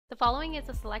The following is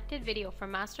a selected video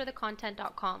from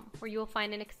masterthecontent.com, where you will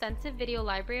find an extensive video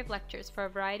library of lectures for a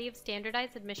variety of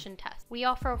standardized admission tests. We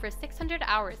offer over 600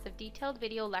 hours of detailed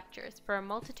video lectures for a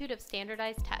multitude of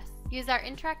standardized tests. Use our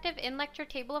interactive in-lecture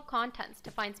table of contents to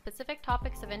find specific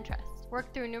topics of interest.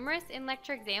 Work through numerous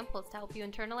in-lecture examples to help you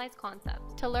internalize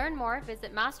concepts. To learn more,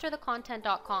 visit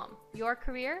masterthecontent.com. Your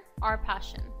career, our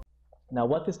passion. Now,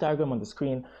 what this diagram on the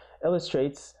screen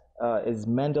illustrates is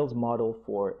Mendel's model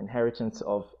for inheritance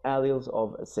of alleles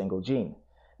of a single gene.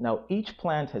 Now, each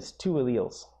plant has two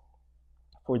alleles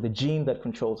for the gene that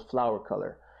controls flower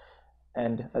color.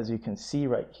 And as you can see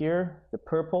right here, the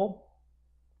purple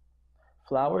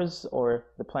flowers, or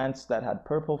the plants that had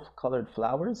purple colored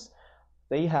flowers,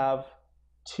 they have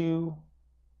two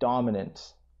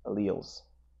dominant alleles.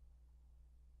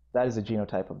 That is the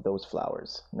genotype of those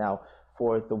flowers. Now,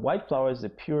 for the white flowers, the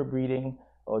pure breeding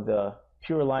or the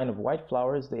pure line of white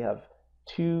flowers, they have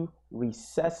two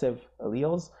recessive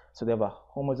alleles. So they have a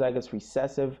homozygous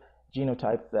recessive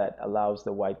genotype that allows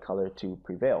the white color to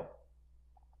prevail.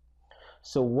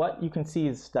 So what you can see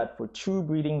is that for true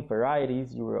breeding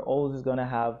varieties, you are always going to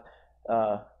have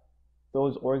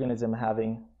those organisms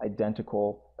having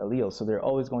identical alleles. So they're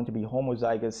always going to be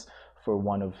homozygous for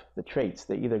one of the traits.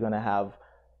 They're either going to have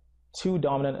two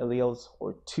dominant alleles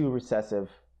or two recessive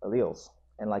alleles.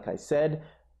 And like I said,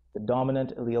 the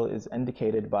dominant allele is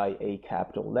indicated by a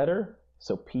capital letter,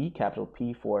 so P, capital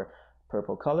P for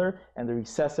purple color, and the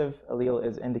recessive allele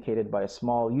is indicated by a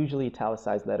small, usually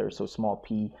italicized letter, so small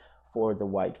p for the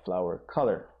white flower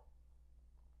color.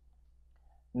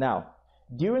 Now,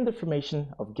 during the formation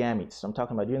of gametes, so I'm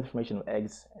talking about during the formation of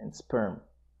eggs and sperm,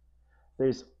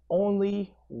 there's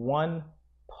only one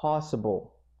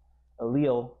possible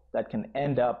allele that can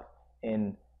end up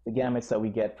in the gametes that we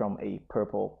get from a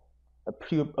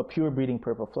pure breeding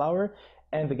purple flower,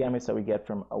 and the gametes that we get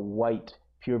from a white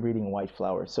pure breeding white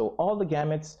flower. So all the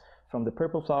gametes from the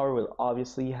purple flower will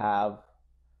obviously have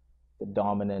the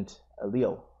dominant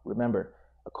allele. Remember,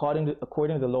 according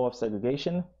to the law of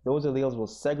segregation, those alleles will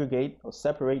segregate or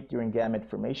separate during gamete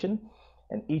formation,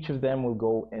 and each of them will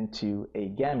go into a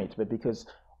gamete. But because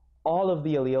all of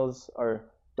the alleles are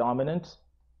dominant,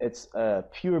 it's a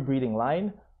pure breeding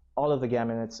line, all of the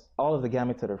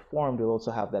gametes that are formed will also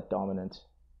have that dominant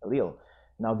allele.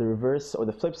 Now the reverse or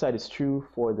the flip side is true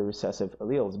for the recessive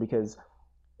alleles because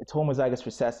it's homozygous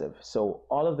recessive. So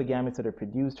all of the gametes that are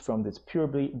produced from this pure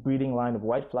breeding line of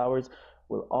white flowers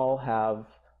will all have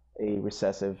a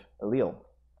recessive allele.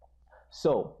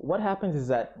 So what happens is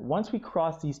that once we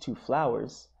cross these two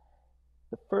flowers,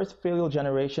 the first filial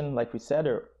generation, like we said,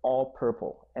 are all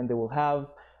purple, and they will have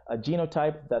a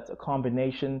genotype that's a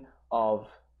combination of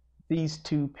these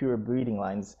two pure breeding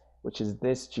lines, which is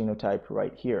this genotype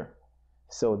right here.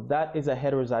 So that is a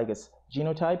heterozygous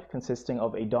genotype consisting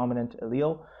of a dominant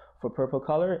allele for purple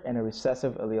color and a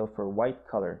recessive allele for white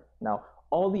color. Now,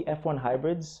 all the F1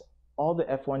 hybrids, all the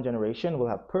F1 generation will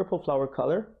have purple flower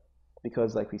color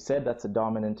because, like we said, that's a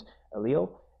dominant allele,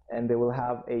 and they will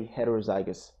have a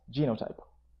heterozygous genotype.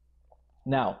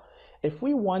 Now, if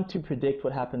we want to predict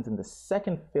what happens in the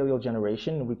second filial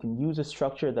generation, we can use a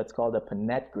structure that's called a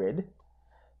Penetrance grid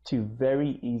to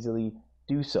very easily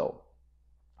do so.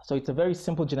 So it's a very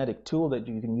simple genetic tool that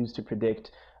you can use to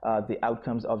predict the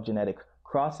outcomes of genetic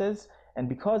crosses. And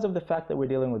because of the fact that we're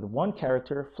dealing with one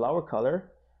character, flower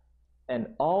color, and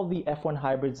all the F1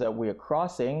 hybrids that we are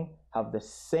crossing have the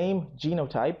same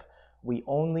genotype, we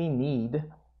only need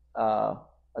a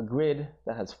grid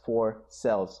that has 4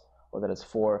 cells, or that is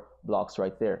 4 blocks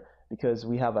right there, because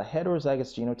we have a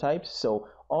heterozygous genotype. So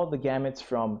all the gametes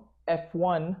from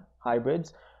F1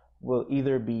 hybrids will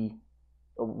either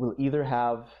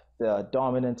have the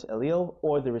dominant allele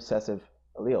or the recessive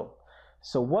allele.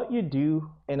 So what you do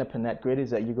in a Penetrance grid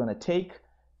is that you're going to take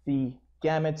the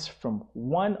gametes from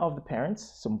one of the parents,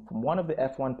 so from one of the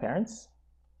F1 parents,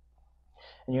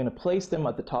 and you're going to place them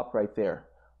at the top right there,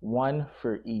 one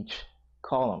for each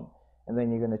column. And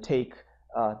then you're going to take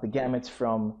the gametes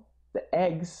from the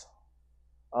eggs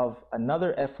of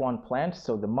another F1 plant,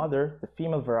 so the mother, the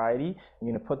female variety,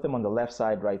 you're going to put them on the left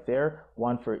side right there,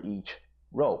 one for each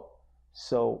row.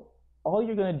 So all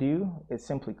you're going to do is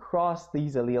simply cross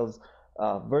these alleles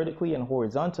vertically and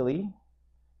horizontally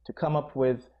to come up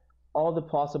with all the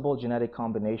possible genetic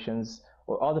combinations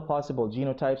or all the possible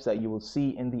genotypes that you will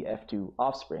see in the F2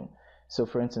 offspring. So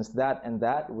for instance, that and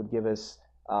that would give us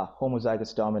a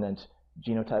homozygous dominant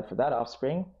genotype for that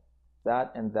offspring.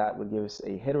 That and that would give us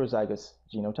a heterozygous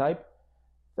genotype.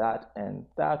 That and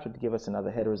that would give us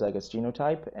another heterozygous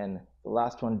genotype. And the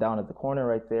last one down at the corner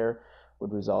right there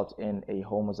would result in a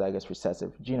homozygous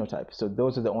recessive genotype. So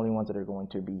those are the only ones that are going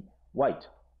to be white.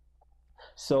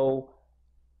 So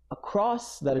a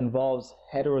cross that involves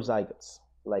heterozygotes,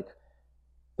 like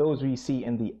those we see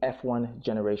in the F1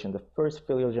 generation, the first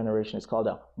filial generation, is called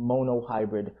a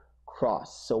monohybrid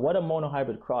cross. So what a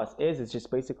monohybrid cross is just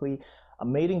basically a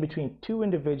mating between two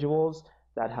individuals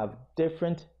that have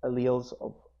different alleles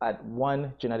at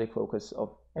one genetic locus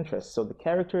of interest. So the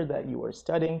character that you are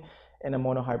studying in a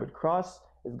monohybrid cross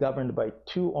is governed by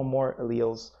two or more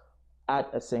alleles at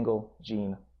a single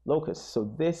gene locus. So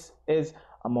this is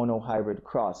a monohybrid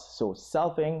cross. So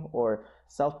selfing or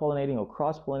self-pollinating or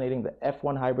cross-pollinating the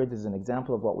F1 hybrids is an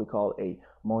example of what we call a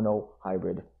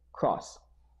monohybrid cross.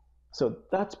 So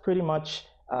that's pretty much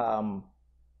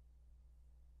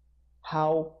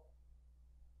how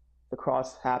the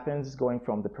cross happens, going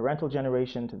from the parental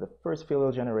generation to the first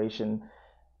filial generation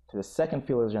to the second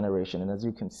filial generation. And as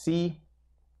you can see,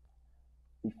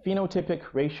 the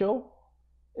phenotypic ratio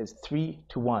is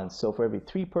 3:1. So for every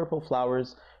 3 purple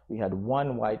flowers, we had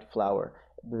 1 white flower.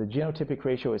 The genotypic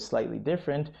ratio is slightly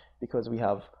different because we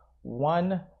have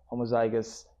 1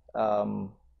 homozygous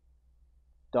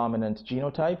dominant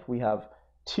genotype. We have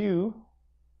 2,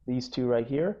 these 2 right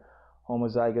here,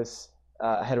 homozygous,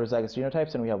 heterozygous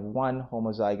genotypes, and we have 1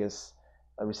 homozygous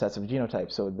recessive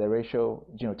genotype. So the ratio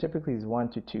genotypically is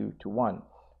 1:2:1.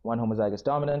 1 homozygous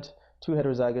dominant, 2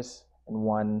 heterozygous, and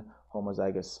 1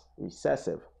 homozygous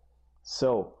recessive.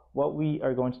 So what we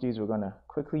are going to do is we're going to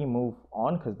quickly move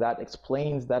on because that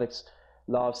explains that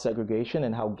law of segregation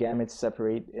and how gametes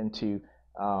separate into,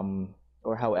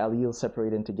 or how alleles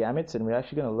separate into gametes. And we're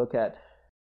actually going to look at